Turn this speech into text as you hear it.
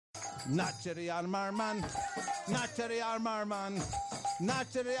Nachteri Armarman, Nachteri Armarman,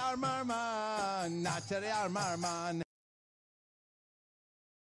 Nachteri Armarman, Nachteri Armarman.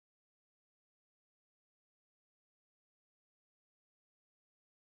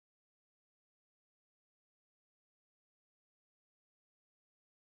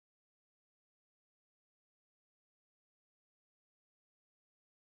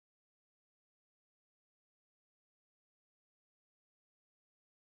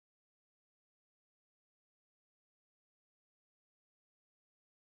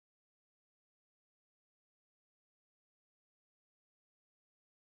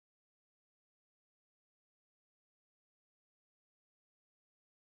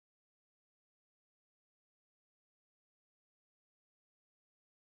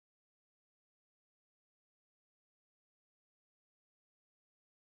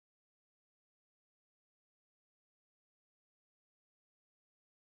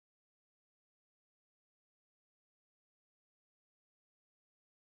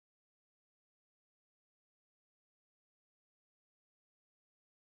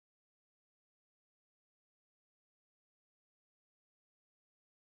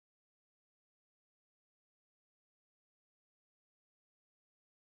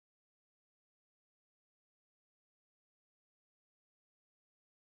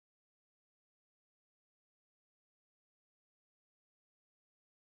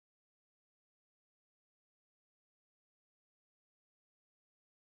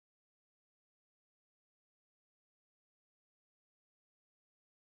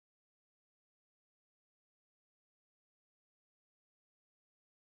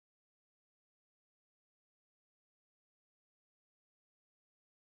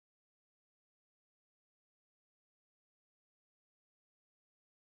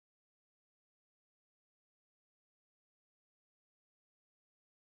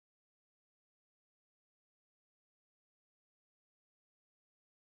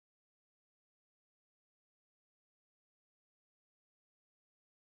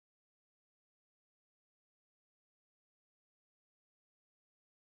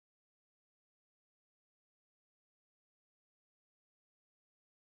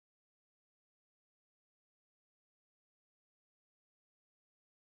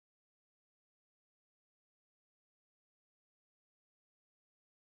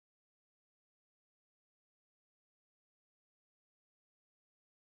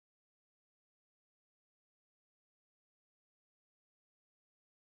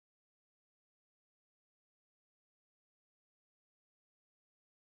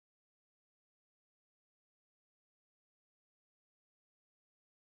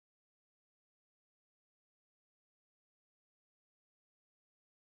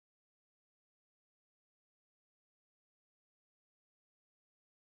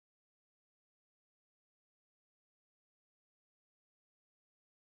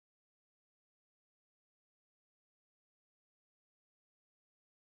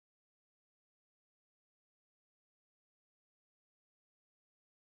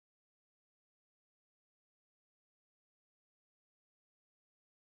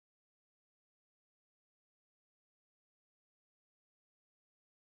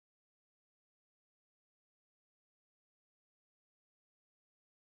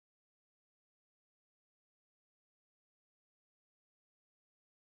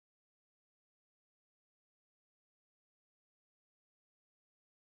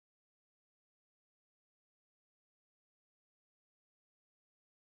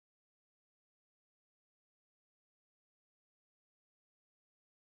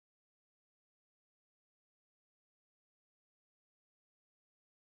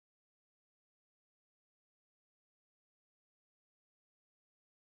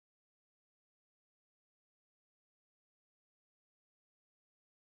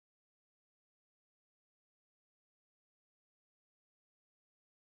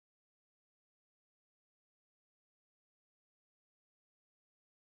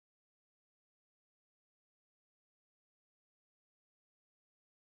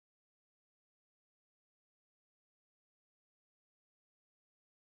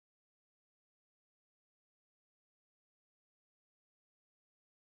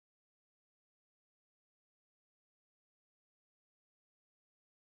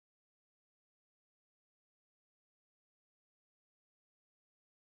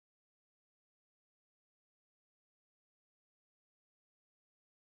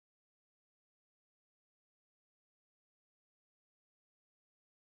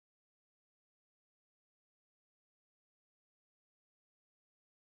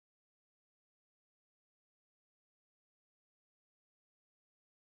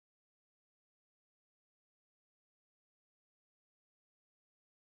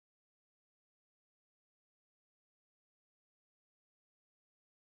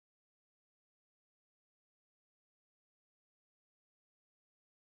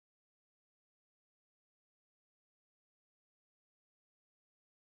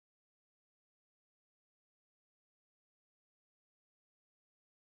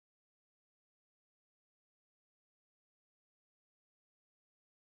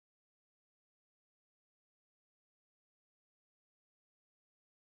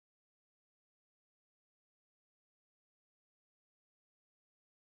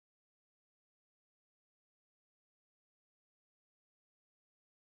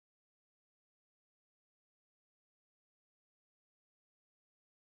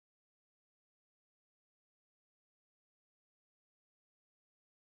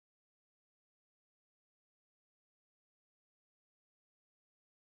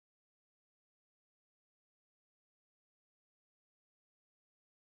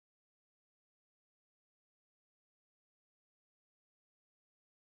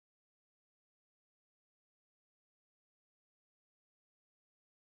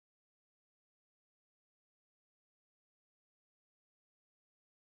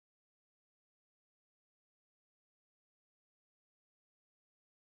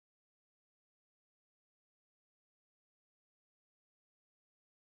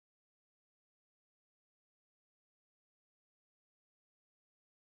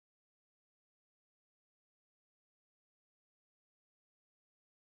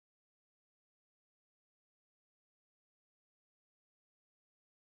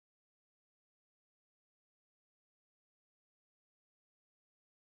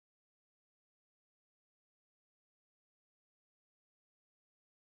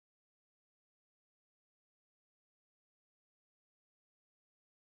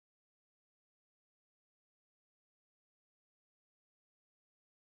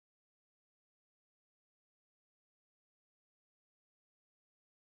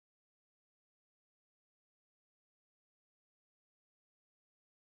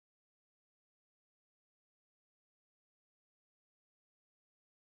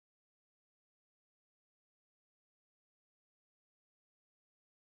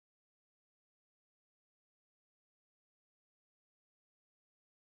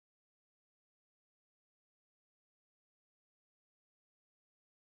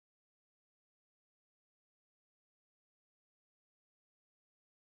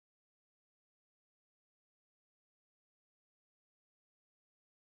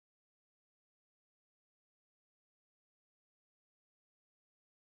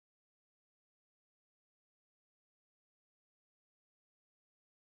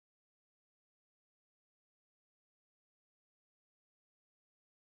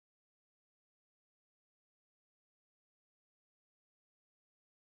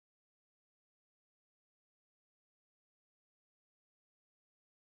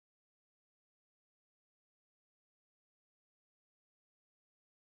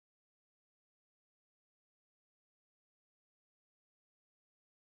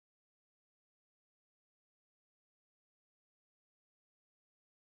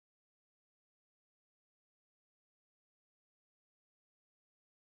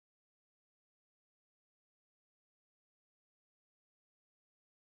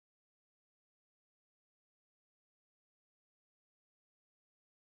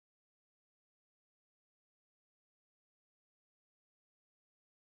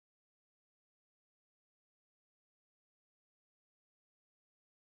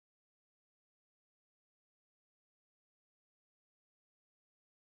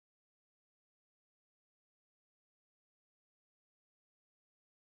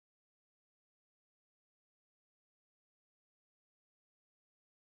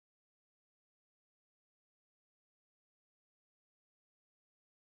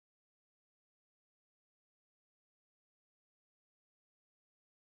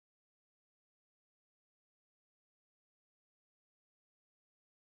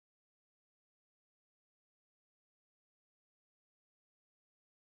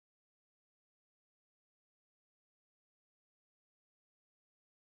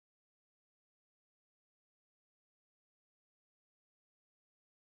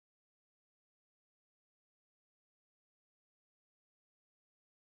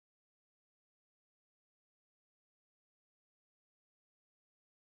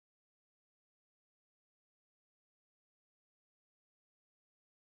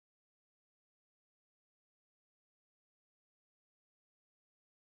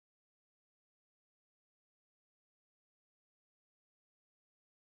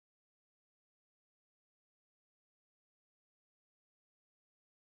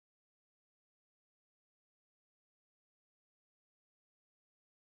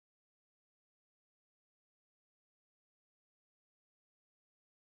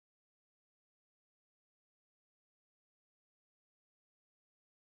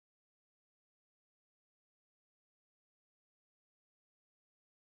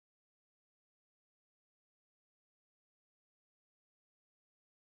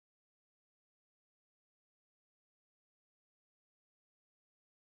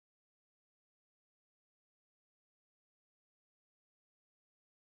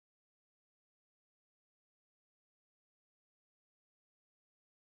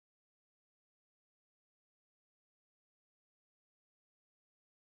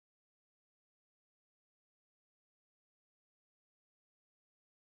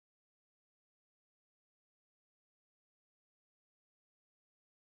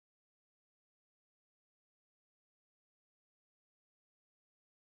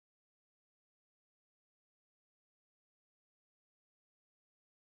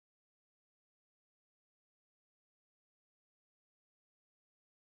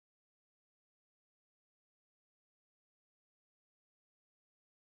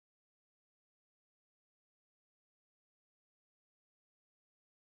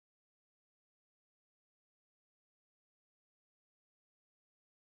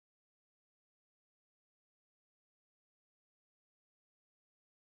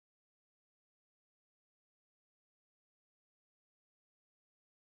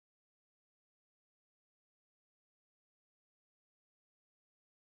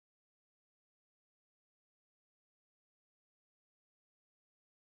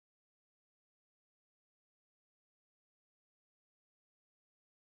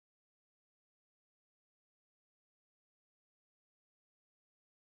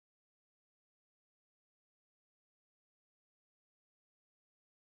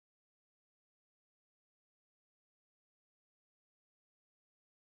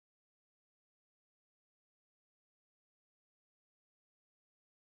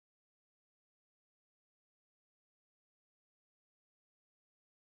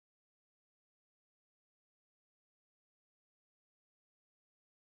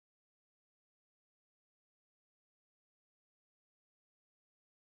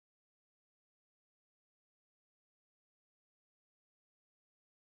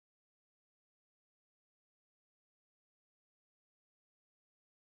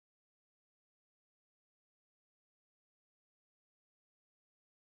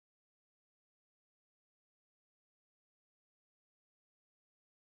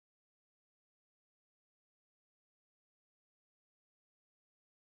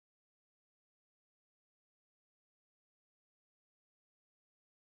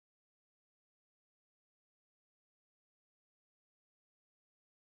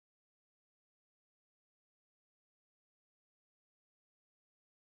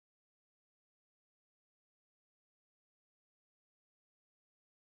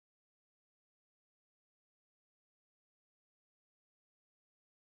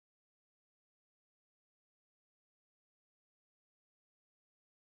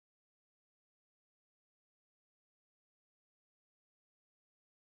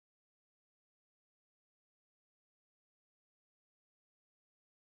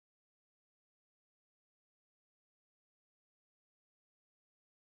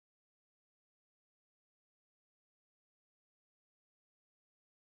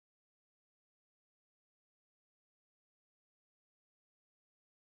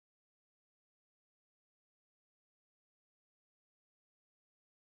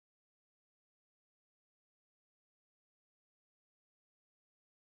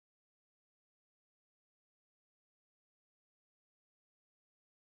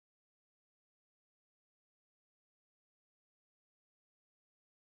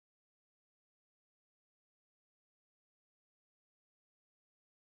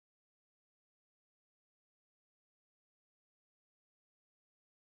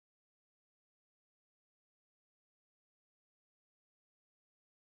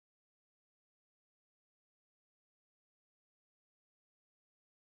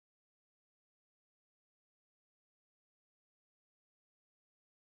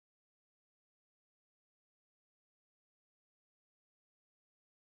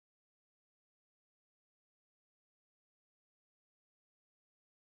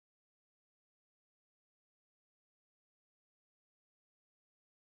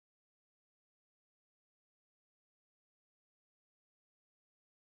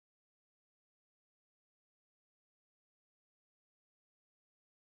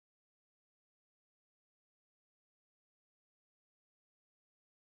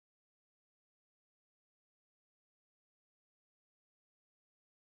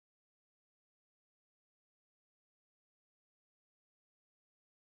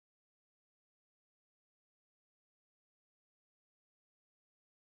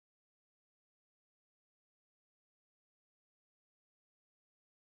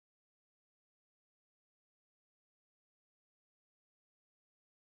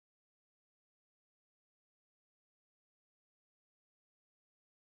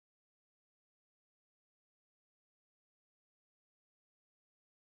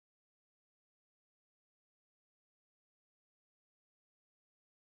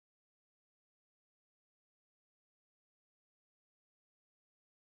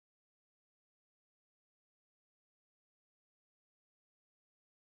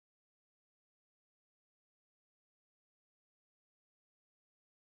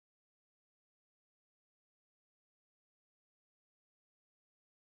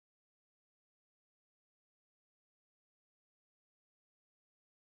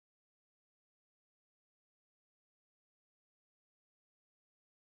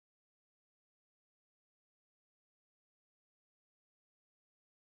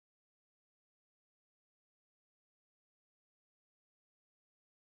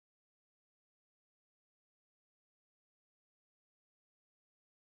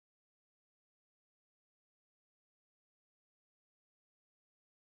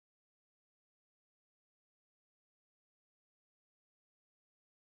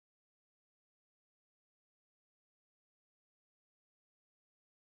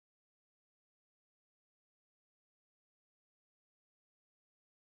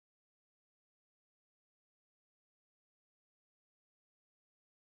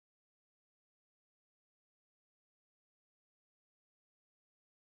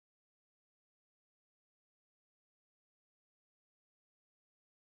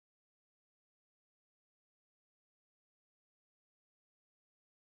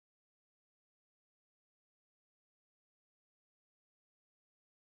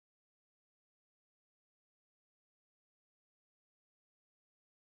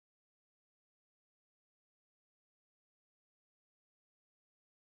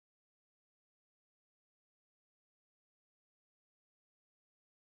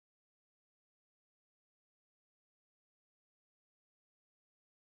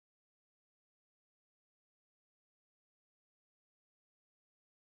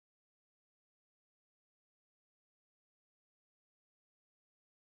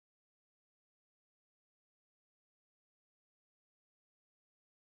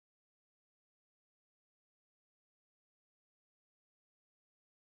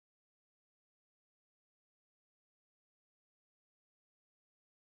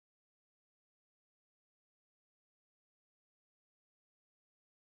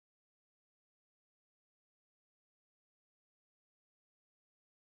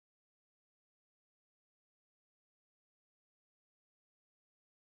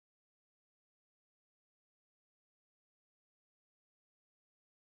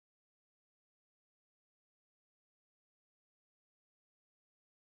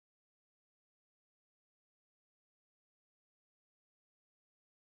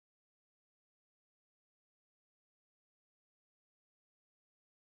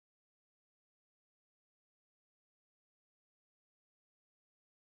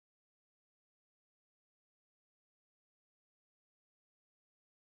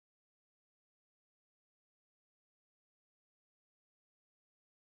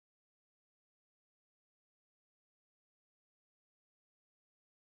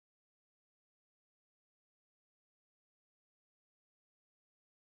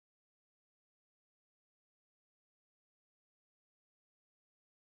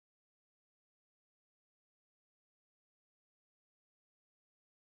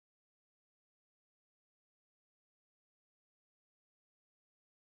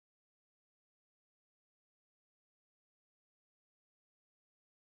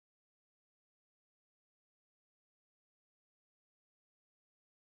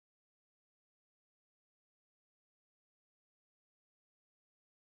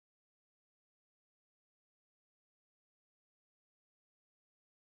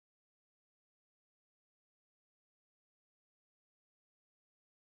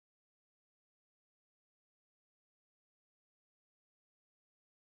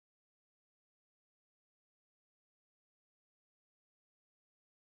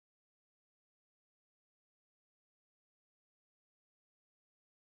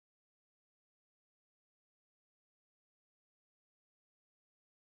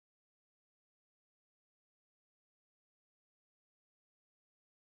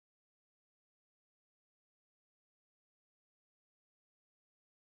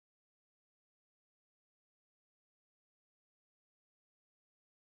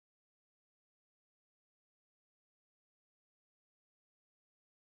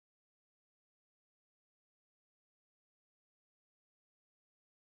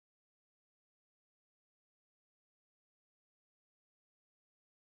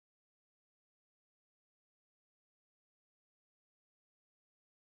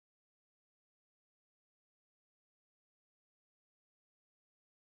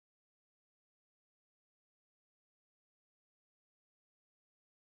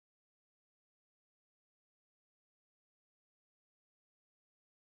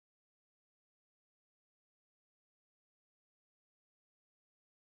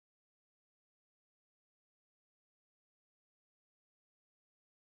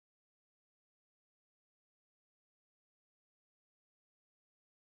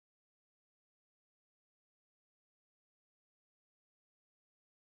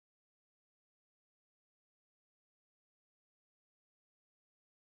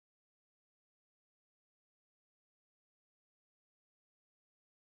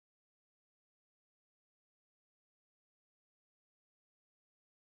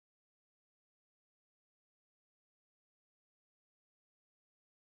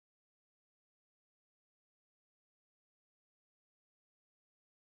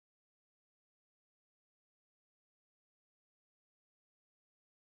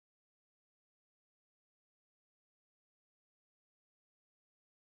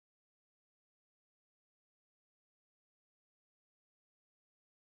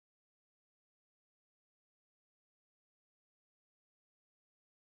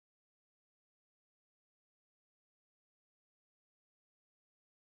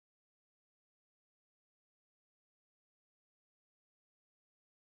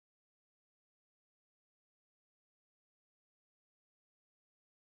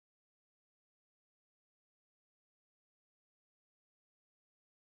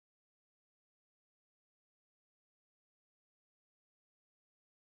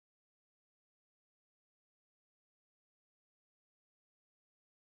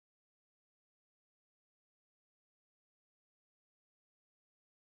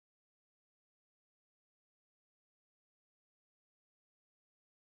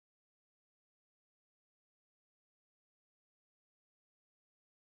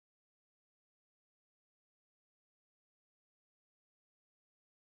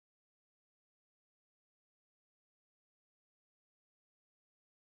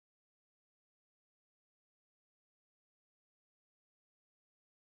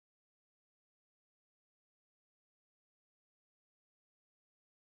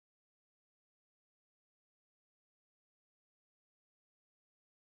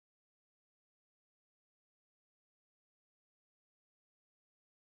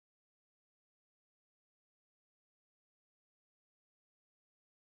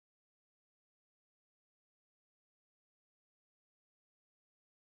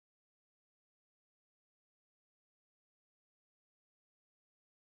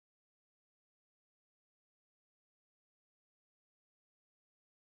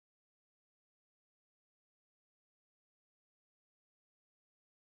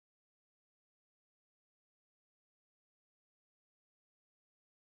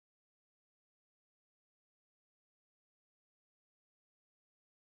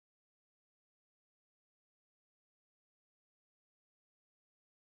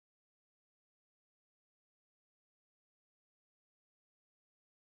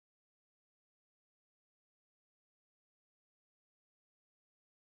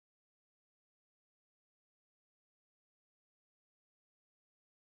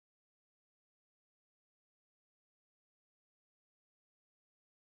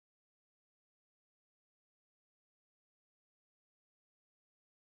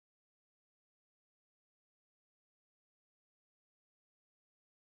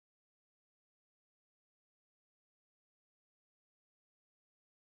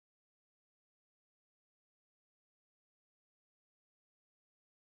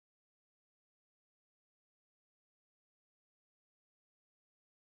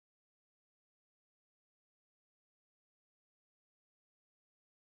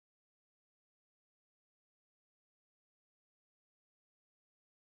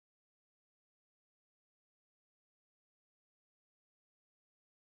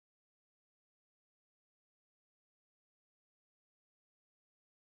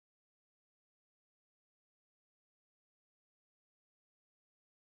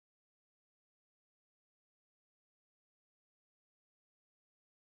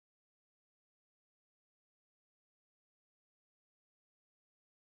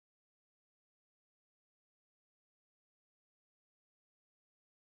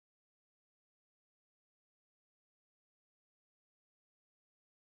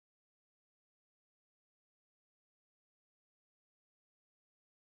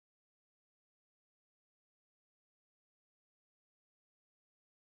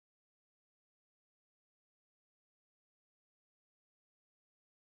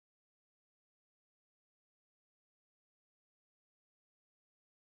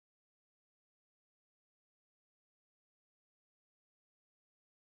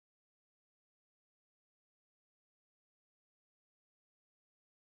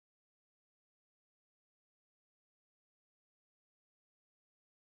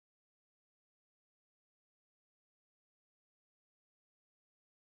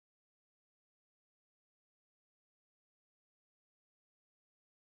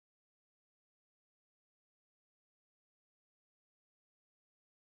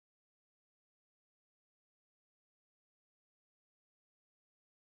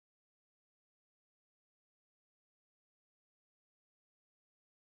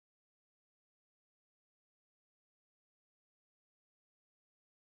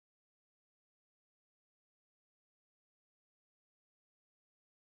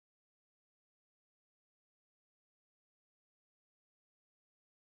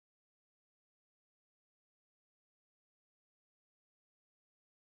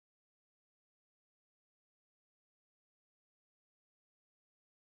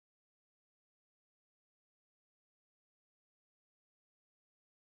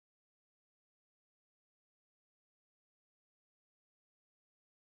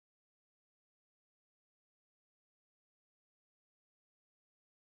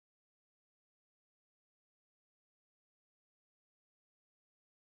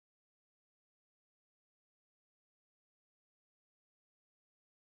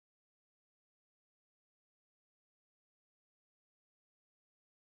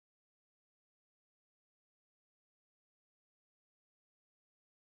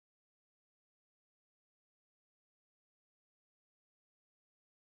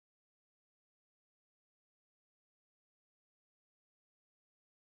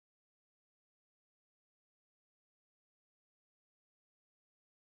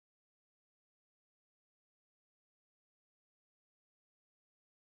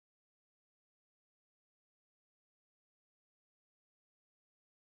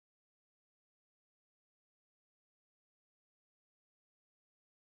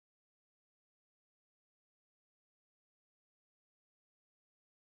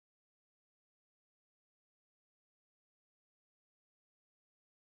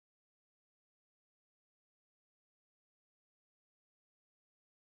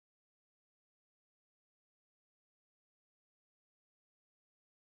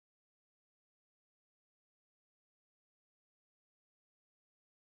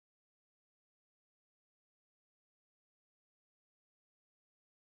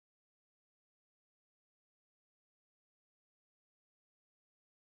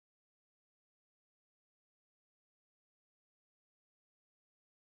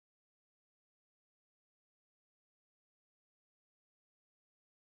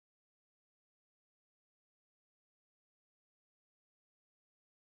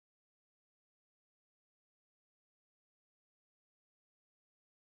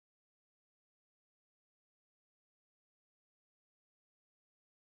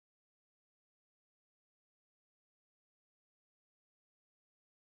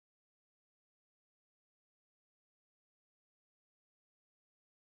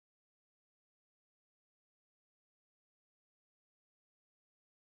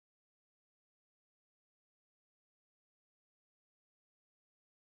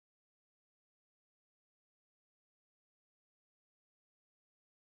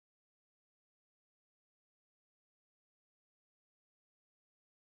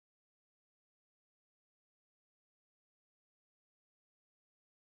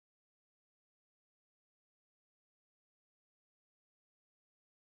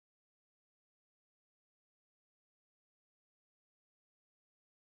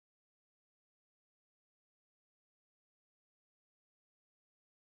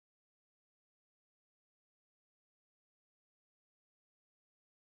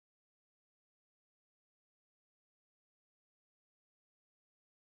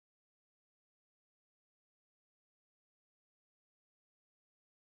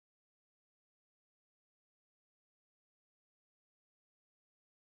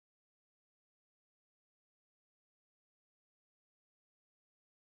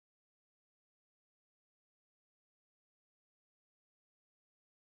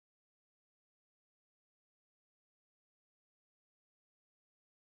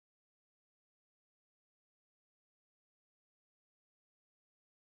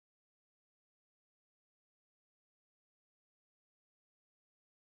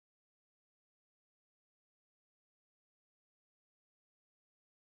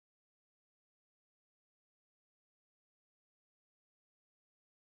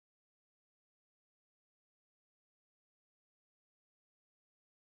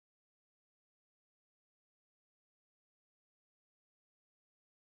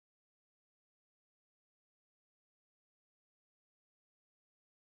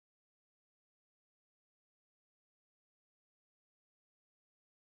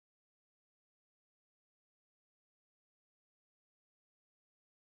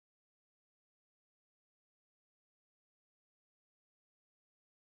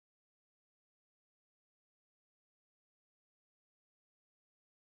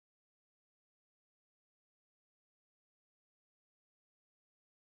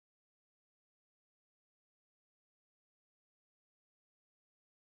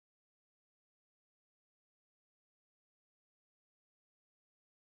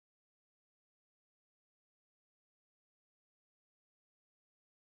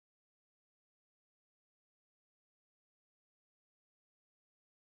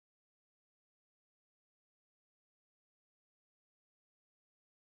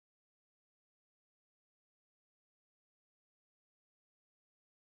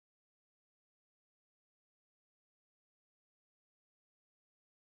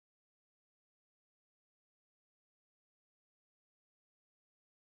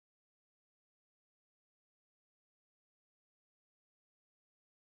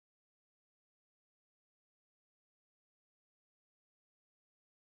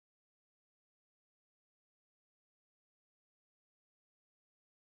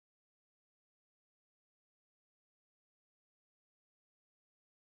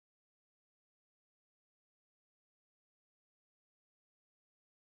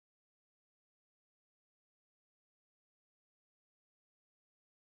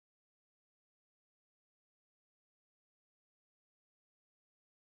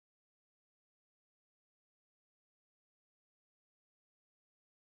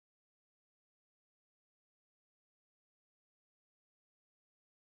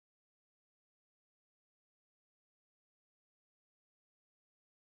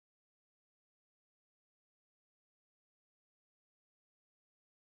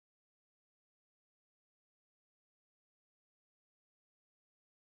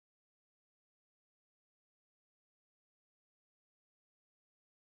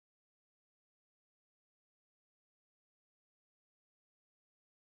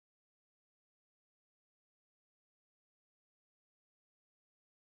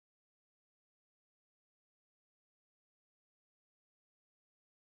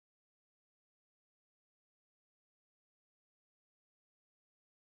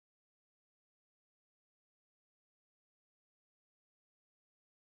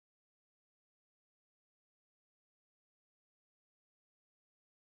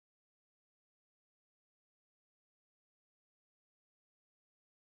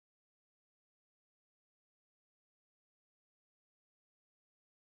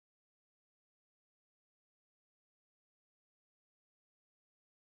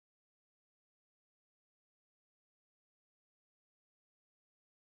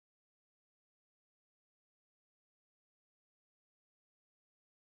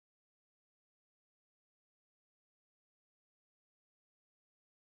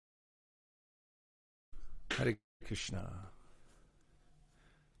 Hare Krishna.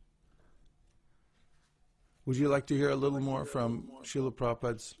 Would you like to hear a little more from Srila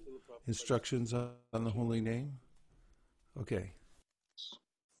Prabhupada's instructions on the holy name? Okay.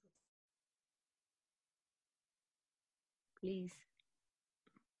 Please.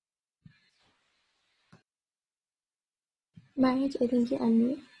 Maharaj, I think you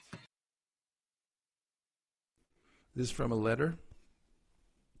unmute. This is from a letter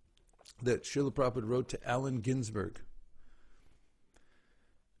that Srila Prabhupada wrote to Allen Ginsberg.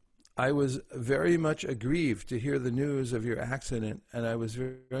 I was very much aggrieved to hear the news of your accident, and I was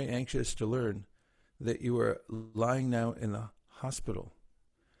very, very anxious to learn that you are lying now in the hospital.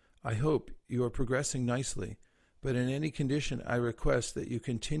 I hope you are progressing nicely, but in any condition I request that you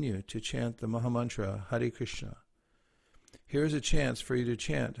continue to chant the Mahamantra Hare Krishna. Here is a chance for you to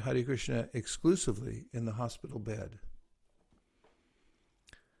chant Hare Krishna exclusively in the hospital bed.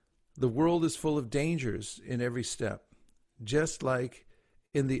 The world is full of dangers in every step. Just like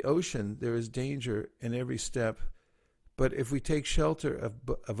in the ocean there is danger in every step, but if we take shelter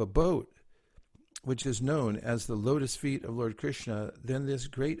of a boat, which is known as the lotus feet of Lord Krishna, then this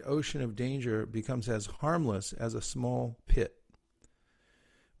great ocean of danger becomes as harmless as a small pit.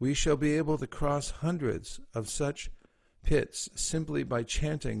 We shall be able to cross hundreds of such pits simply by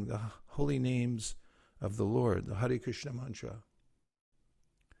chanting the holy names of the Lord, the Hare Krishna mantra.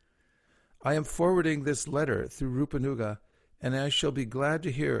 I am forwarding this letter through Rupanuga, and I shall be glad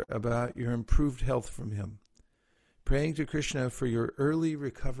to hear about your improved health from him. Praying to Krishna for your early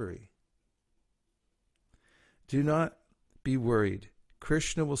recovery. Do not be worried.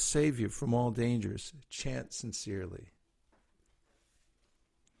 Krishna will save you from all dangers. Chant sincerely.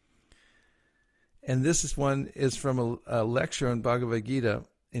 And this one is from a lecture on Bhagavad Gita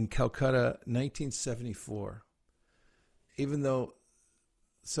in Calcutta, 1974. Even though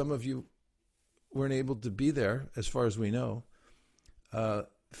some of you weren't able to be there, as far as we know,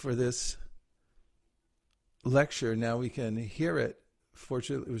 for this lecture, now we can hear it.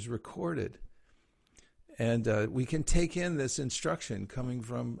 Fortunately, it was recorded. And we can take in this instruction coming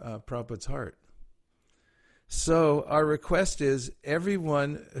from Prabhupada's heart. So our request is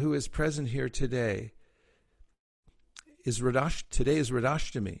everyone who is present here today today is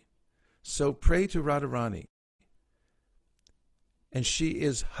Radhashtami. So pray to Radharani. And she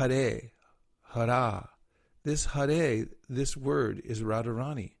is Hare, Hara. This Hare, this word is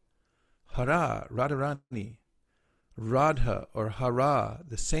Radharani. Hara, Radharani. Radha or Hara,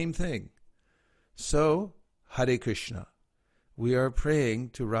 the same thing. So, Hare Krishna. We are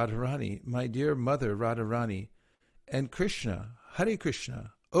praying to Radharani, my dear mother Radharani, and Krishna, Hare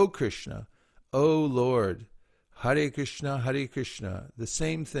Krishna, O Lord, Hare Krishna, the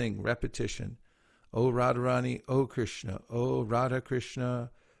same thing, repetition. O Radharani, O Krishna, O Radha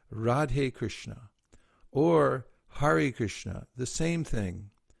Krishna, Radhe Krishna. Or Hare Krishna, the same thing.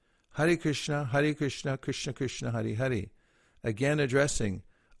 Hare Krishna, Krishna Krishna, Hare Hare. Again addressing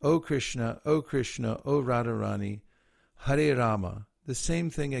O Krishna, O Radharani, Hare Rama, the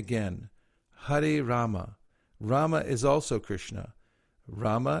same thing again. Hare Rama. Rama is also Krishna.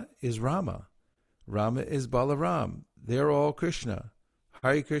 Rama is Rama. Rama is Balaram. They're all Krishna.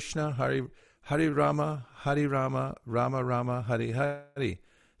 Hare Krishna, Hare Rama, Rama Rama, Hare Hare.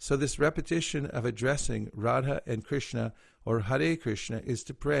 So this repetition of addressing Radha and Krishna, or Hare Krishna, is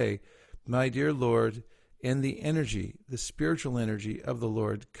to pray, my dear Lord, in the energy, the spiritual energy of the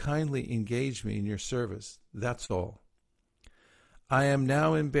Lord, kindly engage me in your service. That's all. I am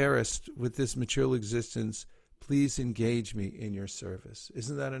now embarrassed with this material existence. Please engage me in your service.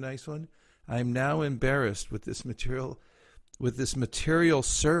 Isn't that a nice one? I am now embarrassed with this material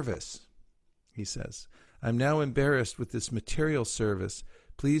service, he says. I'm now embarrassed with this material service.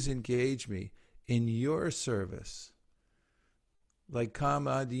 Please engage me in your service. Like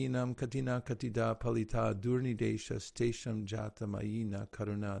kama adinam katina katida palita durnidesha stesham jata mayina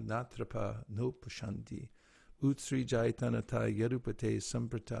karuna natrapa nopushanti utsri jaitanata yarupate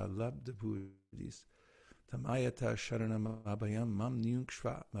samprata labdabudis tamayata sharanam abhayam mam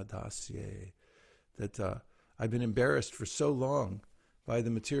nyukshva madasye. That I've been embarrassed for so long by the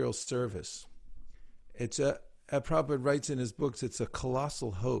material service. It's Prabhupada writes in his books, it's a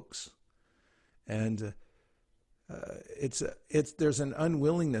colossal hoax. And there's an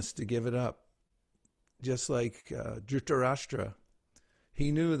unwillingness to give it up. Just like Dhritarashtra, he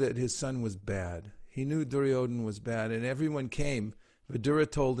knew that his son was bad. He knew Duryodhana was bad, and everyone came. Vidura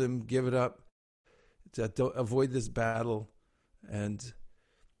told him, give it up, to avoid this battle. And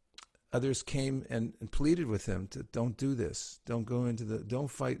others came and pleaded with him to don't do this.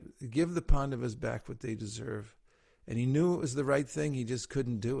 Don't fight. Give the Pandavas back what they deserve. And he knew it was the right thing, he just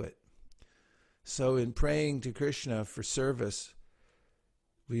couldn't do it. So in praying to Krishna for service,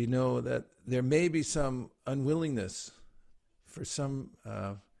 we know that there may be some unwillingness for some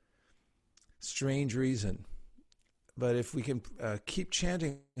strange reason. But if we can keep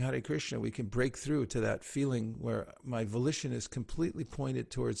chanting Hare Krishna, we can break through to that feeling where my volition is completely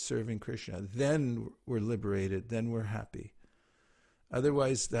pointed towards serving Krishna. Then we're liberated, then we're happy.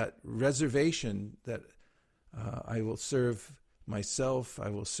 Otherwise, that reservation that I will serve myself, I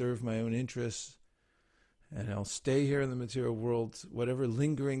will serve my own interests, and I'll stay here in the material world, whatever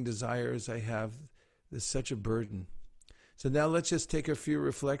lingering desires I have, is such a burden. So now let's just take a few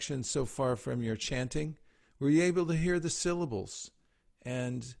reflections so far from your chanting. Were you able to hear the syllables?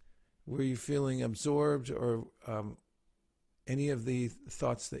 And were you feeling absorbed, or any of the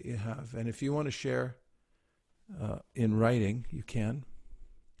thoughts that you have? And if you want to share in writing, you can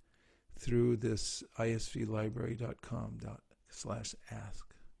through this isvlibrary.com/ask.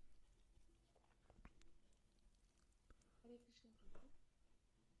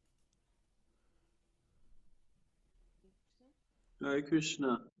 Hare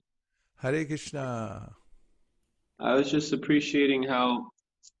Krishna. Hare Krishna. I was just appreciating how,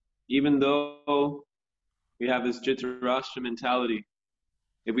 even though we have this Dhritarashtra mentality,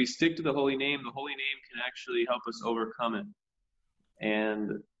 if we stick to the holy name can actually help us overcome it.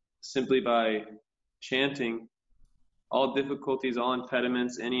 And simply by chanting, all difficulties, all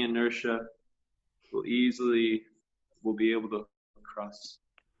impediments, any inertia will be able to cross.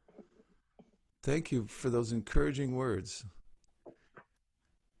 Thank you for those encouraging words.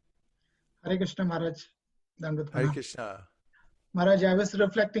 Hare Krishna Maharaj. Hare Krishna. Maharaj, I was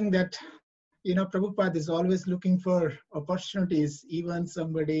reflecting that, Prabhupada is always looking for opportunities. Even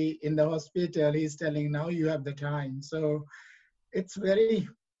somebody in the hospital, he's telling, now you have the time. So it's very,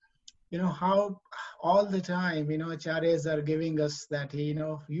 how all the time, acharyas are giving us that,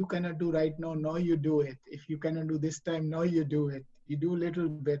 you cannot do right now, no, you do it. If you cannot do this time, no, you do it. You do a little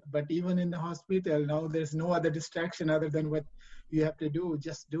bit, but even in the hospital, now there's no other distraction other than what you have to do.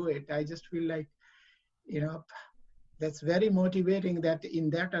 Just do it. I just feel like, that's very motivating, that in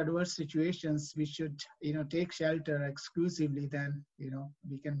that adverse situations, we should, take shelter exclusively, then,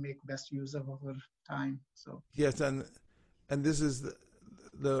 we can make best use of our time. So yes, and this is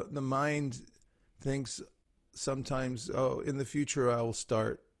the mind thinks sometimes, in the future I will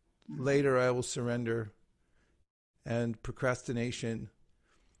start, later I will surrender, and procrastination.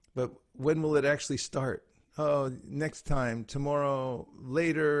 But when will it actually start? Oh, next time, tomorrow,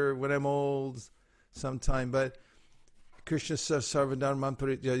 later, when I'm old, sometime. But Krishna says, Sarvadharman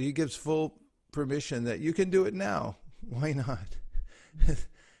Parityaja, he gives full permission that you can do it now. Why not?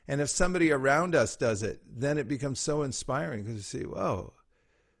 And if somebody around us does it, then it becomes so inspiring, because you see, whoa,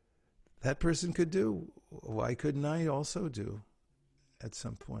 that person could do. Why couldn't I also do at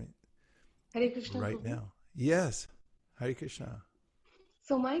some point? Hare Krishna. Right Prabhu. now. Yes. Hare Krishna.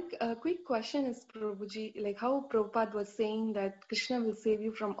 So my quick question is, Prabhuji, like how Prabhupada was saying that Krishna will save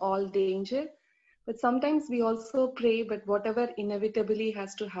you from all danger, but sometimes we also pray, but whatever inevitably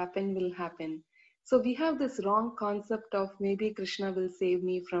has to happen will happen. So we have this wrong concept of maybe Krishna will save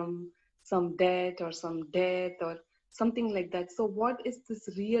me from some debt or some death or something like that. So what is this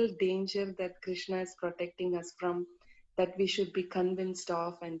real danger that Krishna is protecting us from, that we should be convinced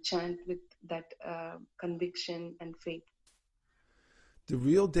of and chant with that conviction and faith? The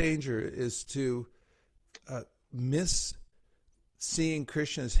real danger is to miss seeing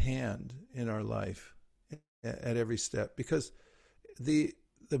Krishna's hand in our life at every step, because the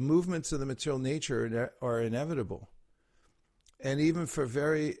movements of the material nature are inevitable. And even for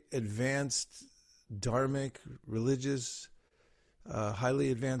very advanced dharmic, religious,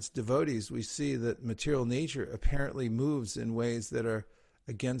 highly advanced devotees, we see that material nature apparently moves in ways that are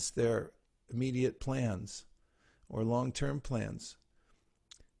against their immediate plans or long-term plans.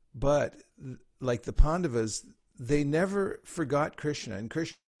 But like the Pandavas, they never forgot Krishna, and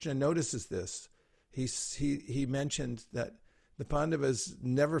Krishna notices this. He mentioned that the Pandavas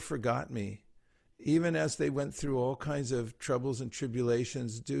never forgot me, even as they went through all kinds of troubles and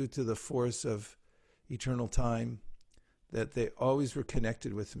tribulations due to the force of eternal time, that they always were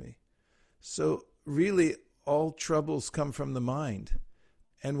connected with me. So really, all troubles come from the mind.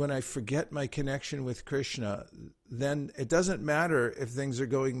 And when I forget my connection with Krishna, then it doesn't matter if things are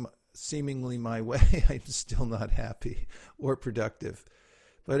going seemingly my way, I'm still not happy or productive.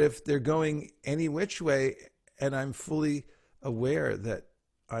 But if they're going any which way, and I'm fully aware that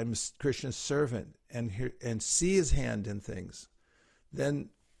I'm Krishna's servant and see his hand in things,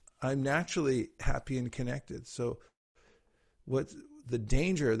 then I'm naturally happy and connected. So what the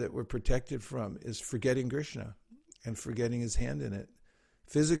danger that we're protected from is forgetting Krishna and forgetting his hand in it.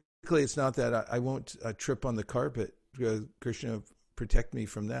 Physically, it's not that I won't trip on the carpet. Krishna, protect me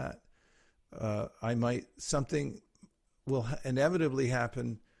from that. Something will inevitably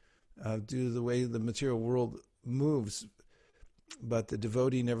happen due to the way the material world moves, but the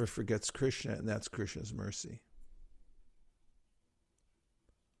devotee never forgets Krishna, and that's Krishna's mercy.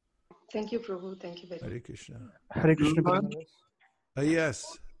 Thank you, Prabhu. Thank you very much. Hare Krishna. Hare Krishna, Guru Maharaj.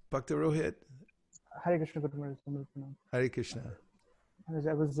 Yes, Bhakta Rohit. Hare Krishna, Guru Maharaj. Hare Krishna.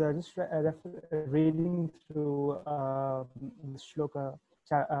 I was just reading through the shloka,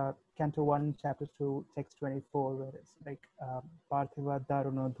 Canto 1, Chapter 2, Text 24, where it's like Parthiva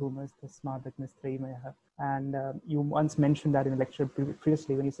Daruno Dhumas Tasmadak Nistrayamaya. And you once mentioned that in a lecture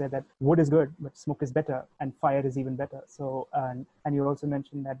previously when you said that wood is good, but smoke is better, and fire is even better. So, and you also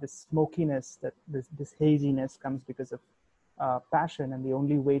mentioned that the smokiness, that this haziness comes because of passion, and the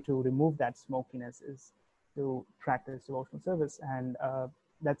only way to remove that smokiness is to practice devotional service. And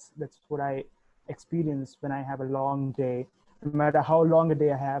that's what I experience when I have a long day. No matter how long a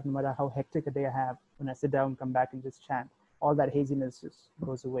day I have, no matter how hectic a day I have, when I sit down, come back and just chant, all that haziness just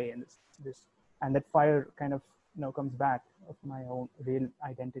goes away, and and that fire kind of comes back of my own real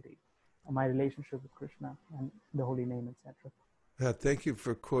identity, my relationship with Krishna and the holy name, etc. Thank you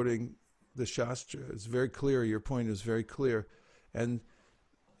for quoting the Shastra. It's very clear. Your point is very clear, and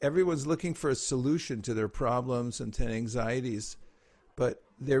everyone's looking for a solution to their problems and to anxieties, but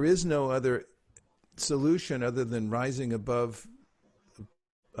there is no other solution other than rising above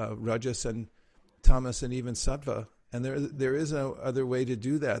rajas and tamas and even sattva. And there is no other way to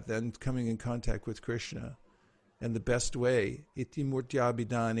do that than coming in contact with Krishna. And the best way, iti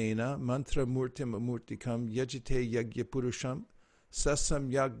murtyabhidanena mantra murtim amurtikam yajite yagya purusham sasam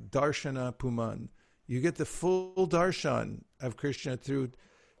yag darshana puman. You get the full darshan of Krishna through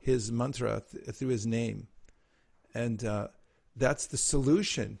his mantra, through his name. And that's the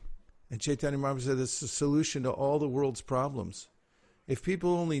solution. And Chaitanya Mahaprabhu said it's the solution to all the world's problems. If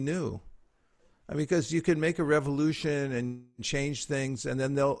people only knew. Because you can make a revolution and change things, and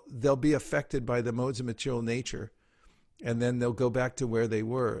then they'll be affected by the modes of material nature, and then they'll go back to where they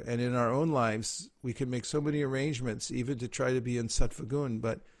were. And in our own lives, we can make so many arrangements, even to try to be in sattva-gun,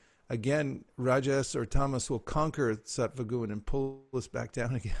 but again, rajas or tamas will conquer sattva-gun and pull us back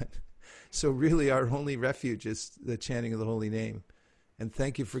down again. So really, our only refuge is the chanting of the holy name. And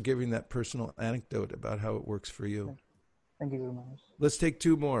thank you for giving that personal anecdote about how it works for you. Thank you, Guru Maharaj. Let's take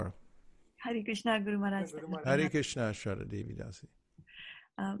two more. Hare Krishna, Guru Maharaj. Hare Krishna, Shraddha Devi Dasi.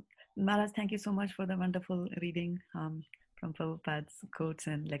 Maharaj, thank you so much for the wonderful reading from Prabhupada's quotes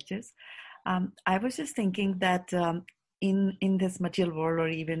and lectures. I was just thinking that in this material world, or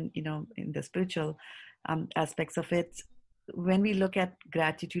even in the spiritual aspects of it, when we look at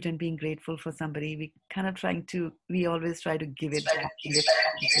gratitude and being grateful for somebody, we always try to give it back in the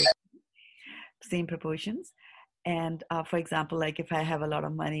same proportions. And for example, like if I have a lot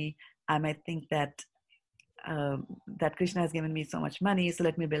of money, I might think that Krishna has given me so much money, so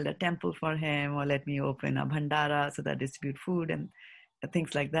let me build a temple for him, or let me open a bhandara so that I distribute food and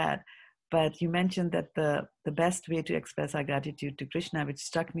things like that. But you mentioned that the best way to express our gratitude to Krishna, which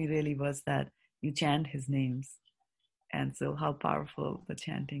struck me really, was that you chant his names. And so how powerful the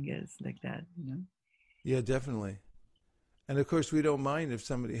chanting is like that, Yeah, definitely. And of course, we don't mind if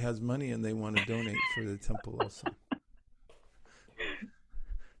somebody has money and they want to donate for the temple also.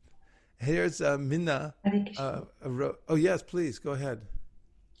 Here's Minna. Oh, yes, please, go ahead.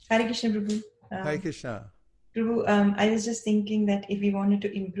 Hare Krishna, Prabhu. Hare Krishna. Prabhu, I was just thinking that if we wanted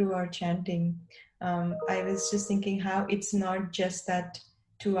to improve our chanting, I was just thinking how it's not just that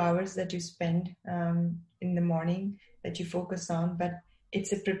 2 hours that you spend in the morning that you focus on, but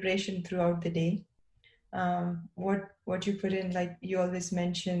it's a preparation throughout the day. What you put in, like you always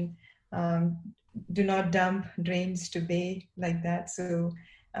mention, do not dump drains to bathe, like that. So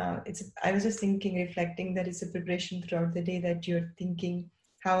I was just thinking, reflecting that it's a preparation throughout the day, that you're thinking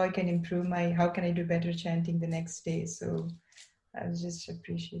how I can improve how can I do better chanting the next day. So I was just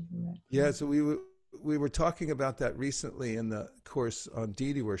appreciating that. Yeah, so we were talking about that recently in the course on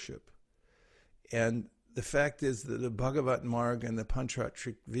deity worship. And the fact is that the Bhagavat Marg and the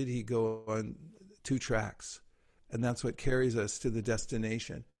Panchratrik Vidhi go on 2 tracks. And that's what carries us to the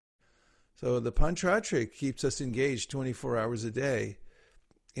destination. So the Panchratrik keeps us engaged 24 hours a day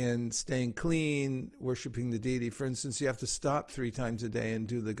in staying clean, worshiping the deity. For instance, you have to stop 3 times a day and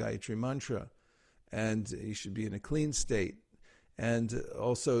do the Gayatri Mantra. And you should be in a clean state. And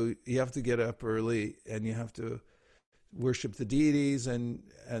also, you have to get up early and you have to worship the deities and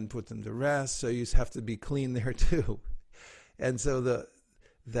put them to rest. So you have to be clean there too. And so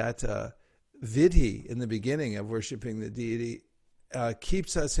that vidhi in the beginning of worshiping the deity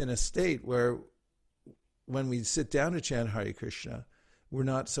keeps us in a state where when we sit down to chant Hare Krishna, we're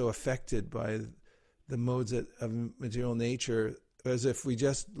not so affected by the modes of material nature as if we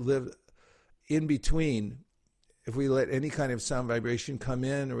just live in between. If we let any kind of sound vibration come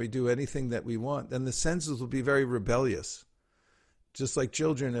in or we do anything that we want, then the senses will be very rebellious. Just like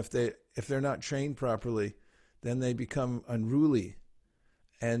children, if they're not trained properly, then they become unruly.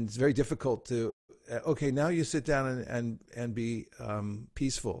 And it's very difficult to, okay, now you sit down and be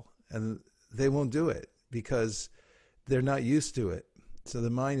peaceful. And they won't do it because they're not used to it. So the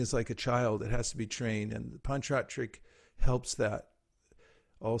mind is like a child. It has to be trained. And the Panchratrik helps that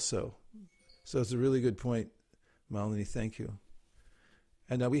also. So it's a really good point, Malini. Thank you.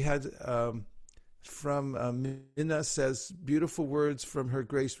 And we had from Minna says, beautiful words from Her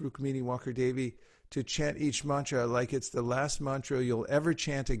Grace Rukmini Walker Devi to chant each mantra like it's the last mantra you'll ever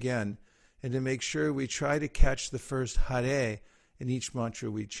chant again, and to make sure we try to catch the first Hare in each mantra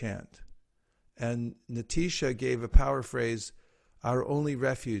we chant. And Natisha gave a power phrase, our only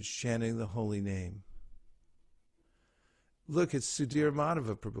refuge, chanting the holy name. Look, it's Sudhir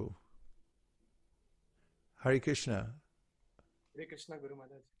Madhava Prabhu. Hare Krishna. Hare Krishna, Guru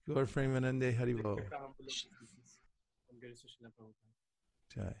Maharaj. Gaur Premanande Haribo.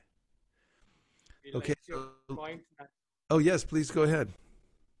 Jai. Okay. Oh, yes, please go ahead.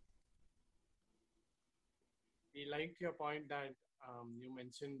 We liked your point that you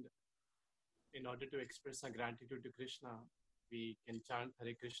mentioned in order to express our gratitude to Krishna, we can chant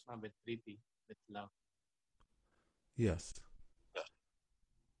Hare Krishna with Preeti, with love. Yes.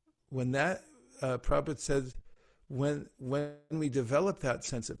 When that, Prabhupada said, when we develop that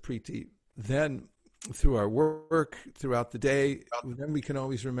sense of Preeti, then through our work, throughout the day, then we can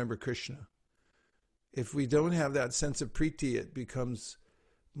always remember Krishna. If we don't have that sense of Preeti, it becomes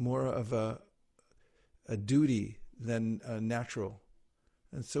more of a duty than natural.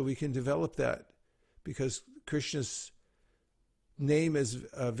 And so we can develop that because Krishna's name is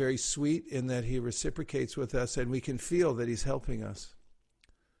very sweet in that he reciprocates with us and we can feel that he's helping us.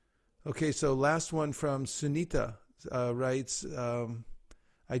 Okay, so last one from Sunita writes,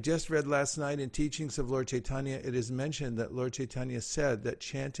 I just read last night in Teachings of Lord Chaitanya, it is mentioned that Lord Chaitanya said that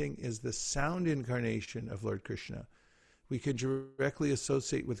chanting is the sound incarnation of Lord Krishna. We can directly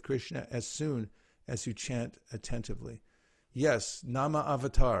associate with Krishna as soon as you chant attentively. Yes, Nama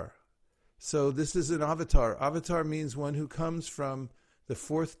Avatar. So this is an avatar. Avatar means one who comes from the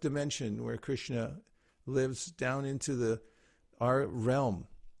fourth dimension where Krishna lives down into our realm.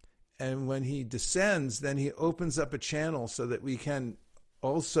 And when he descends, then he opens up a channel so that we can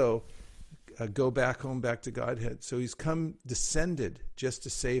also go back home, back to Godhead. So he's descended just to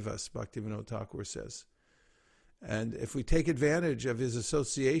save us, Bhaktivinoda Thakur says. And if we take advantage of his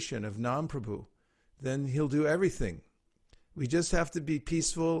association of Nam Prabhu, then he'll do everything. We just have to be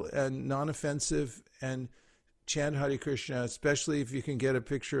peaceful and non-offensive and chant Hare Krishna, especially if you can get a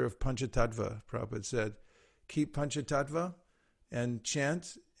picture of Panchatattva. Prabhupada said, keep Panchatattva and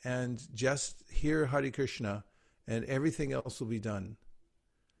chant and just hear Hare Krishna and everything else will be done.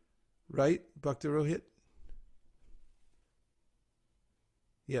 Right, Bhakti Rohit?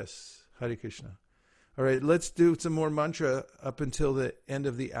 Yes, Hare Krishna. All right, let's do some more mantra up until the end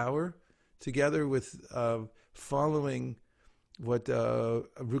of the hour, together with following what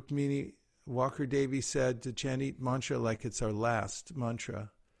Rukmini Walker Devi said to chant each mantra like it's our last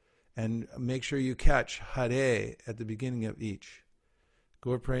mantra. And make sure you catch Hare at the beginning of each.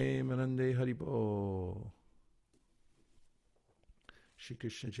 Gaur Premanande Haribo. Shri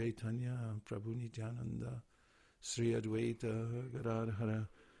Krishna Chaitanya Prabhu Nityananda Sri Advaita Gadadhara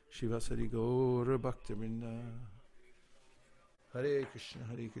Shivasari Gaura Bhaktivinoda. Hare Krishna,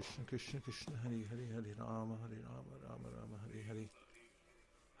 Krishna Krishna, Hare Hare, Hare Rama, Rama Rama, Hare Hare.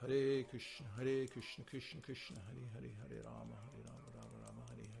 Hare Krishna, Krishna Krishna, Hare Hare, Hare Rama, Rama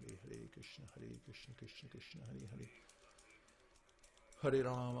Hare Hare. Hare Krishna, Krishna Krishna, Hare Hare. Hare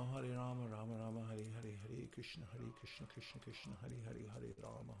Rama, Rama Rama, Hare Hare. Hare Krishna, Krishna Krishna, Hare Hare. Hare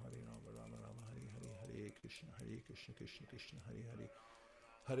Rama, Rama Rama, Hare Hare. Hare Krishna, Krishna Krishna, Hare Hare.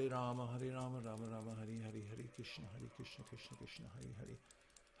 Hare Rama, Rama Rama, Hare Hare. Hare Krishna, Krishna Krishna, Hare Hare.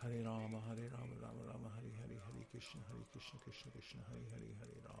 Hare Rama, Rama Rama, Hare Hare. Hare Krishna, Krishna Krishna, Hare Hare.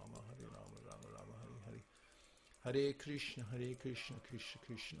 Hare Rama, Rama Rama, Hare Hare. Hare Krishna, Krishna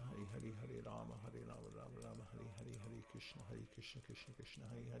Krishna, Hare Hare. Hare Rama, Rama Rama, Hare Hare. Hare Krishna, Krishna Krishna,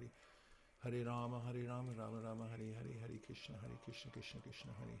 Hare Hare. Hare Rama, Rama Rama, Hare Hare. Hare Krishna, Krishna Krishna,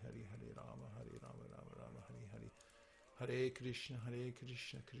 Hare Hare. Hare Rama, Rama Rama, Hare Hare. Hare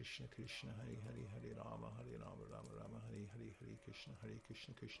Krishna, Krishna Krishna, Hare Hare. Hare Rama, Rama Rama, Hare Hare. Hare Krishna,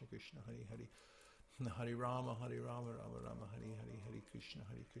 Krishna Krishna, Hare Hare. Hare Rama, Rama Rama, Hare Hare, Hare Krishna,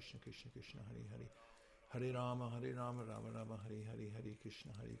 Krishna Krishna, Hare Hare. Hare Rama, Rama Rama, Hare Hare, Hare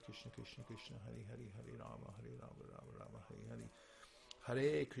Krishna, Krishna Krishna, Hare Hare, Hare Rama, Rama Rama, Hare Hare.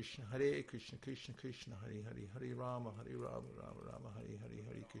 Hare Krishna, Krishna Krishna, Hare Hare, Hare Rama, Rama Rama, Hare Hare,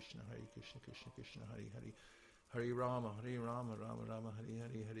 Hare Krishna, Krishna Krishna, Hare Hare. Hare Rama, Rama Rama, Hare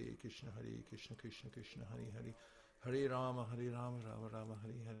Hare, Hare Krishna, Krishna Krishna, Hare Hare. Hare Rama, Rama Rama,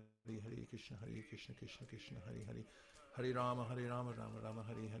 Hare Hare, Hare Krishna, Krishna Krishna, Hare Hare. Hare Rama, Rama Rama,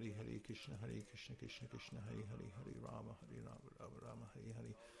 Hare Hare, Hare Krishna, Krishna Krishna, Hare Hare. Hare Rama, Rama Rama, Hare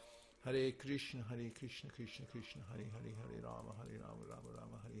Hare. Hare Krishna, Krishna Krishna, Hare Hare. Hare Rama, Rama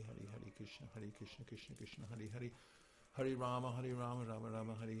Rama, Hare Hare, Hare Krishna, Krishna Krishna, Hare Hare. Hare Rama, Rama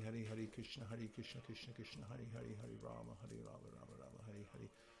Rama, Hare Hare, Hare Krishna, Krishna Krishna, Hare Hare. Hare Rama, Rama Rama, Hare Hare.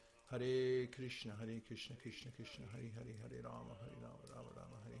 Hare Krishna, Krishna Krishna, Hare Hare. Hare Rama, Rama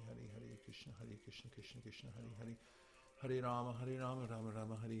Rama, Hare Hare, Hare Krishna, Krishna Hare Hare. Hare Rama, Rama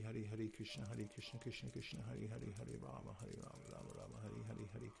Rama, Hare Hare, Hare Krishna, Krishna Hare Hare. Hare Rama, Rama Rama, Hare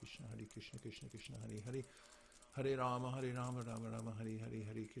Hare, Hare Krishna, Krishna Hare Hare. Hare Rama, Rama Rama, Hare Hare,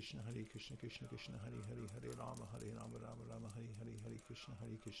 Hare Krishna, Krishna Hare Hare. Hare Rama, Rama, Hare Hare, Hare Krishna, Krishna Hare Hare. Hare Rama, Rama Rama, Hare Hare, Hare Krishna,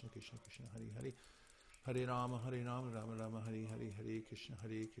 Krishna Hare Hare. Hare Rama,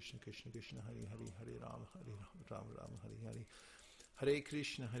 Rama, Hare Hare. Hare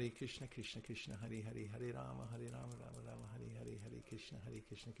Krishna, Krishna Krishna, Hare Hare. Hare Rama, Rama Rama, Hare Hare, Hare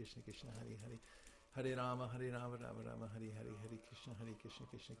Krishna, Krishna Hare Hare. Hare Rama, Rama Rama, Hare Hare, Hare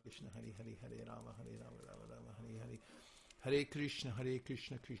Krishna, Krishna Hare Hare. Hare Rama, Rama Rama, Hare Hare. Hare Krishna, Krishna Krishna,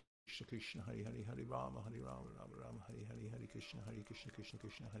 Hare Hare. Hare Rama, Rama Rama, Hare Hare, Hare Krishna,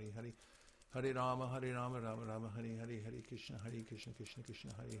 Krishna Hare Hare. Hare Rama, Rama Rama, Hare Hare, Hare Krishna,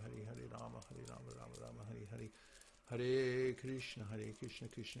 Krishna Hare Hare. Hare Rama, Rama Rama, Hare Hare. Hare Krishna,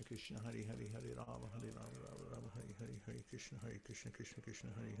 Krishna Krishna, Hare Hare. Hare Rama, Rama Rama, Hare Hare, Hare Krishna, Krishna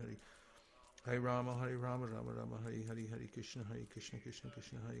Hare Hare. Hare Rama, Rama Rama, Hare Hare, Hare Krishna, Krishna Hare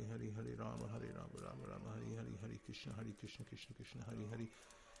Hare. Hare Rama, Rama Rama, Hare Hare, Hare Krishna, Krishna Hare Hare. Hare Rama, Rama Rama, Hare Hare, Hare Krishna, Krishna Hare Hare.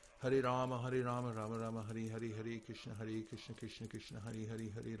 Hare Rama, Rama Rama, Hare Hare,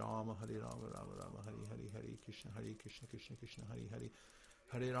 Hare Krishna, Krishna Hare Hare.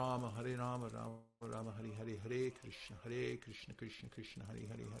 Hare Rama, Rama Rama, Hare Hare, Hare Krishna, Krishna Hare Hare.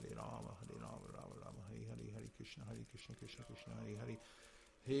 Hare Rama, Rama, Hare Hare, Hare Krishna, Krishna Hare Hare.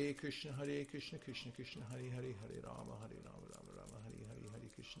 Hare Krishna, Krishna Hare Hare. Hare Rama, Rama Hare Hare, Hare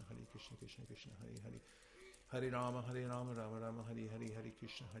Krishna, Krishna Hare Hare. Hare Rama, Rama Rama, Hare Hare, Hare Krishna, Krishna Hare Hare. Hare Rama, Rama Rama, Hare Hare, Hare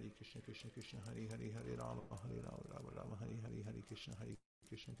Krishna, Krishna Hare Hare. Hare Rama, Rama Rama, Hare Hare, Hare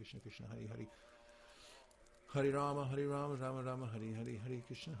Krishna, Krishna Hare Hare. Hare Rama, Rama Rama, Hare Hare, Hare Krishna, Krishna Hare Hare. Hare Rama, Rama Rama, Hare Hare. Hare Krishna, Krishna Hare Hare. Hare Rama, Rama Rama, Hare Hare, Hare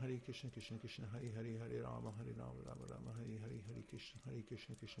Krishna, Krishna Hare Hare. Hare Rama, Rama Rama, Hare Hare, Hare Krishna,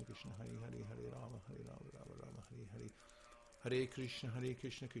 Krishna Hare Hare. Hare Rama, Rama Rama, Hare Hare, Hare Krishna, Krishna Hare Hare.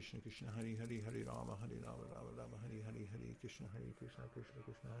 Hare Rama, Rama Rama, Hare Hare, Hare Krishna,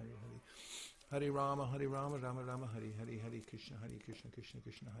 Krishna Hare Hare. Hare Rama, Rama Rama, Hare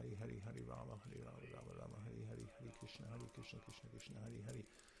Hare. Hare Krishna, Krishna Hare Hare.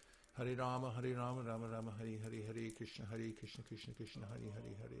 Hare Rama, Rama Rama, Hare Hare, Hare Krishna, Krishna Hare Hare. Hare Rama, Rama Rama, Hare Hare, Hare Krishna, Krishna Hare Hare. Hare Rama, Rama Rama, Hare Hare, Hare Krishna, Krishna Hare Hare.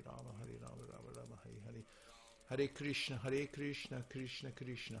 Hare Rama, Rama Rama,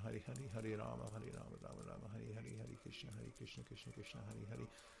 Hare Hare, Hare Krishna, Krishna Hare Hare. Hare Rama, Rama Rama, Hare Hare, Hare Krishna, Krishna Hare Hare.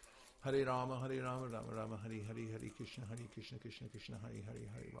 Hare Rama, Rama Rama, Hare Hare, Hare Krishna, Krishna Hare Hare.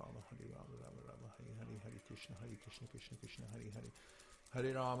 Hare Rama, Rama Rama, Hare Hare, Hare Krishna, Krishna Hare Hare.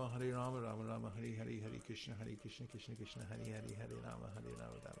 Hare Rama, Rama Rama, Hare Hare, Hare Krishna, Krishna Hare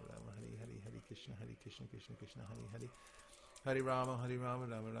Hare. Hare Rama, Rama Rama, Hare Hare, Hare Krishna, Krishna Hare Hare. Hare Rama,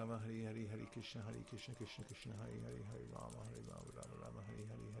 Rama Rama, Hare Hare, Hare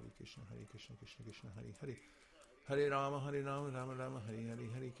Krishna, Krishna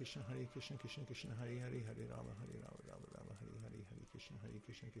Hare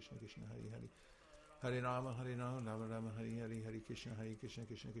Hare. Hare Rama,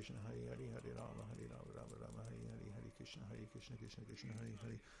 Rama Rama, Hare Hare, Hare Krishna, Krishna Hare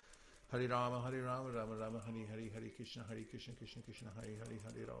Hare. Hare Rama, Rama Rama, Hare Hare, Hare Krishna, Krishna Hare Hare. Hare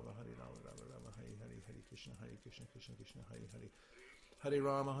Rama, Rama Rama, Hare Hare, Hare Krishna, Krishna Hare Hare. Hare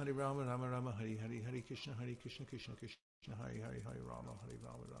Rama, Rama Rama, Hare Hare, Hare Krishna, Krishna Hare Hare. Hare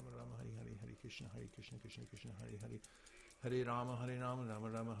Rama, Rama Rama, Hare Hare, Hare Krishna, Krishna Hare Hare. Hare Rama, Rama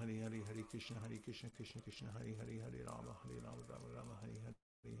Rama, Hare Hare, Hare Krishna, Krishna Hare Hare. Hare Rama, Rama Rama, Hare Hare,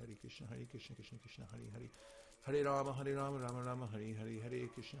 Hare Krishna, Krishna Hare Hare. Hare Rama, Rama Rama, Hare Hare, Hare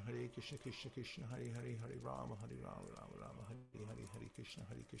Krishna, Krishna Hare Hare. Hare Rama, Rama Rama, Hare Hare, Hare Krishna,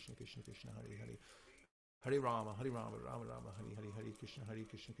 Krishna Hare Hare. Hare Rama, Hare Rama, Rama Rama, Hare Hare, Hare Krishna,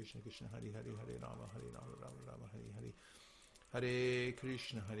 Krishna Krishna, Hare Hare, Hare Rama, Rama Rama, Hare Hare. Hare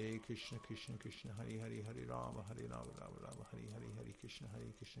Krishna, Krishna Krishna, Hare Hare, Hare Rama, Rama Rama, Hare Hare, Hare Krishna,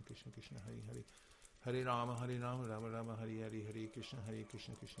 Krishna Krishna, Hare Hare. Hare Rama, Rama Rama, Hare Hare, Hare Krishna,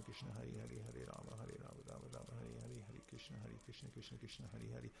 Krishna Krishna, Hare Hare, Hare Rama, Rama Rama, Hare Hare, Hare Krishna, Krishna Krishna,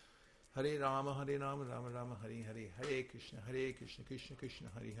 Hare Hare. Hare Rama, Rama Rama, Hare Hare, Hare Krishna, Krishna Krishna,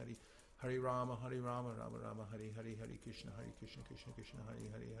 Hare Hare. Hare Rama, Rama Rama, Hare Hare, Hare Krishna, Krishna Krishna, Hare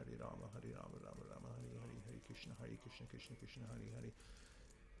Hare, Hare Rama, Rama Rama, Hare Hare, Hare Krishna, Krishna Krishna, Hare Hare.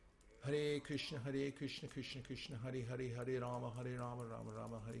 Hare Krishna, Krishna Krishna, Hare Hare, Hare Rama, Rama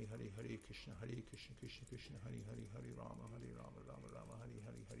Rama, Hare Hare, Hare Krishna, Krishna Krishna, Hare Hare, Hare Rama, Rama Rama, Hare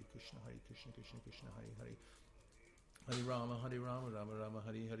Hare, Hare Krishna, Krishna Hare Hare. Hare Rama, Rama Rama,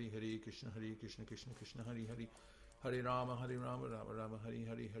 Hare Hare, Hare Krishna, Krishna Hare Hare. Hare Rama, Rama Rama, Hare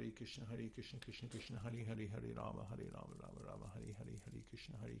Hare, Hare Krishna, Krishna Hare Hare, Hare Rama, Rama Rama, Hare Hare,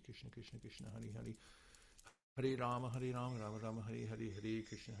 Hare Krishna, Krishna Hare Hare. Hare Rama, Rama Rama, Hare Hare, Hare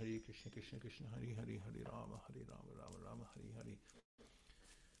Krishna, Krishna Hare Hare, Hare Rama, Rama Rama, Hare Hare.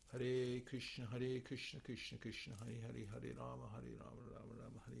 Hare Krishna, Krishna Krishna, Hare Hare, Hare Rama, Rama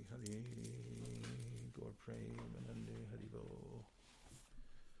Rama, Hare Hare. Gaur Premanande, Haribo.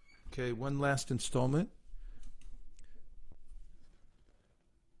 Okay, one last installment.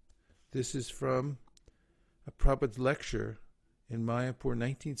 This is from a Prabhupada lecture in Mayapur,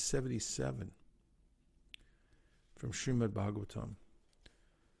 1977, from Srimad Bhagavatam.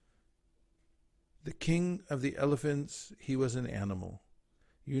 The king of the elephants, he was an animal.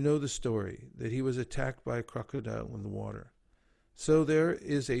 You know the story, that he was attacked by a crocodile in the water. So there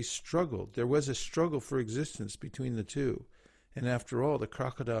was a struggle for existence between the two. And after all, the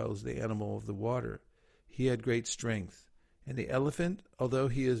crocodile is the animal of the water. He had great strength. And the elephant, although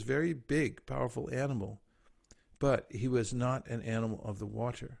he is a very big, powerful animal, but he was not an animal of the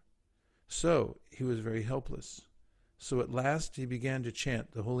water. So he was very helpless. So at last he began to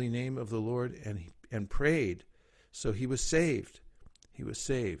chant the holy name of the Lord and prayed. So he was saved. He was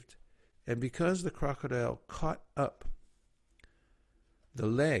saved. And because the crocodile caught up the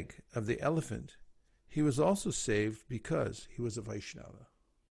leg of the elephant, he was also saved because he was a Vaishnava.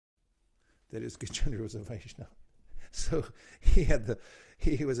 That is, Gajendra was a Vaishnava. So he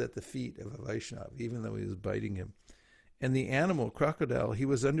was at the feet of a Vaishnava, even though he was biting him. And the animal, crocodile, he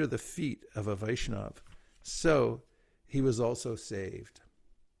was under the feet of a Vaishnava. So he was also saved.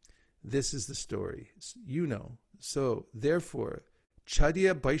 This is the story. You know. So therefore,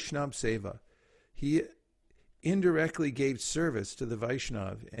 Chadya Vaishnava Seva, he indirectly gave service to the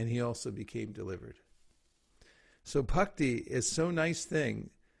Vaishnava, and he also became delivered. So bhakti is so nice thing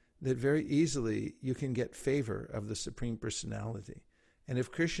that very easily you can get favor of the Supreme Personality. And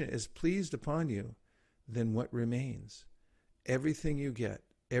if Krishna is pleased upon you, then what remains? Everything you get.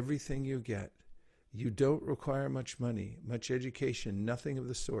 You don't require much money, much education, nothing of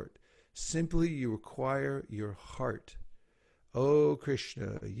the sort. Simply you require your heart. Oh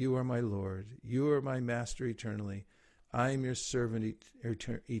Krishna, you are my Lord. You are my master eternally. I am your servant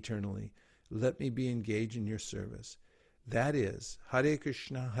eternally. Let me be engaged in your service. That is Hare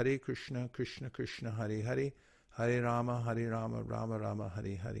Krishna, Krishna Krishna, Hare Hare, Hare Rama, Rama Rama,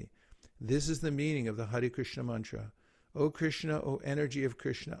 Hare Hare. This is the meaning of the Hare Krishna mantra. O Krishna, O energy of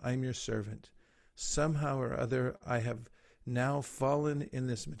Krishna, I am your servant. Somehow or other I have now fallen in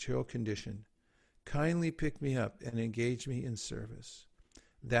this material condition. Kindly pick me up and engage me in service.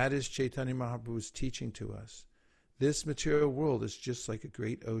 That is Chaitanya Mahaprabhu's teaching to us. This material world is just like a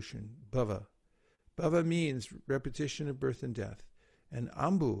great ocean, bhava. Bhava means repetition of birth and death, and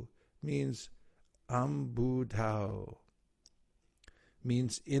ambu means ambudhao,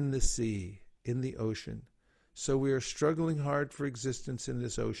 means in the sea, in the ocean. So we are struggling hard for existence in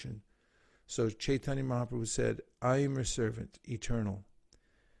this ocean. So Chaitanya Mahaprabhu said, I am your servant, eternal.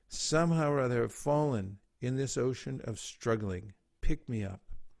 Somehow or other have fallen in this ocean of struggling. Pick me up.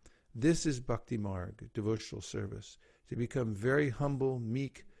 This is Bhakti Marg, devotional service, to become very humble,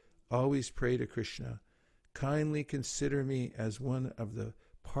 meek, always pray to Krishna. Kindly consider me as one of the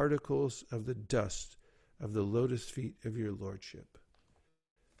particles of the dust of the lotus feet of your lordship.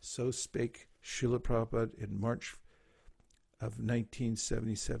 So spake Srila Prabhupada in March of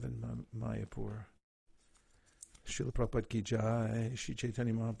 1977, Mayapur. Srila Prabhupada ki jai, Shri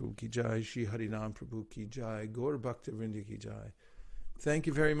Chaitanya Mahaprabhu ki jai, Shri Harinam Prabhu ki jai, Gaur Bhakta Vrinda ki jai. Thank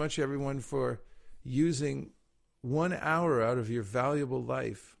you very much, everyone, for using 1 hour out of your valuable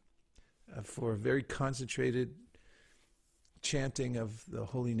life for a very concentrated chanting of the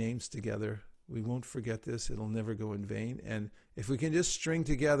holy names together. We won't forget this. It'll never go in vain. And if we can just string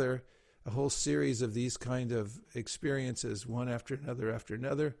together a whole series of these kind of experiences, one after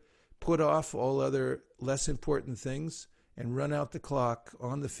another, put off all other less important things and run out the clock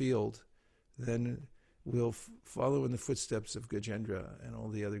on the field, then we'll follow in the footsteps of Gajendra and all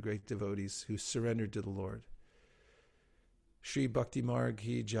the other great devotees who surrendered to the Lord. Shri Bhakti Marg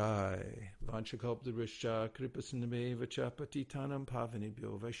Ki Jai. Vanchakalptarishya Kripasinabhe Patitanam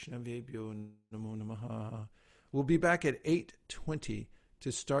Pavanebhyo Vaishnavebhyo Namo Namaha. We'll be back at 8:20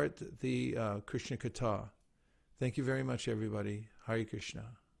 to start the Krishna Katha. Thank you very much, everybody. Hare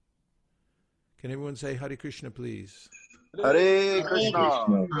Krishna. Can everyone say Hare Krishna, please? Hare Krishna.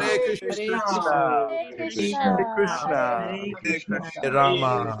 Hare Krishna. Hare Krishna. Hare Krishna. Hare Krishna. Hare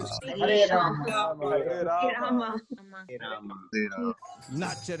Rama. Hare Rama. Hare Rama.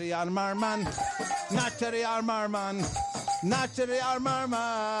 Nachari Armarman, Nachari Armarman, Nachari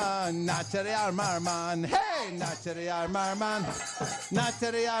Armarman, Nachari Armarman, hey, Nachari Armarman,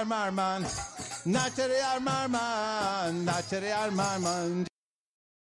 Nachari Armarman, Nachari Armarman, Nachari Armarman.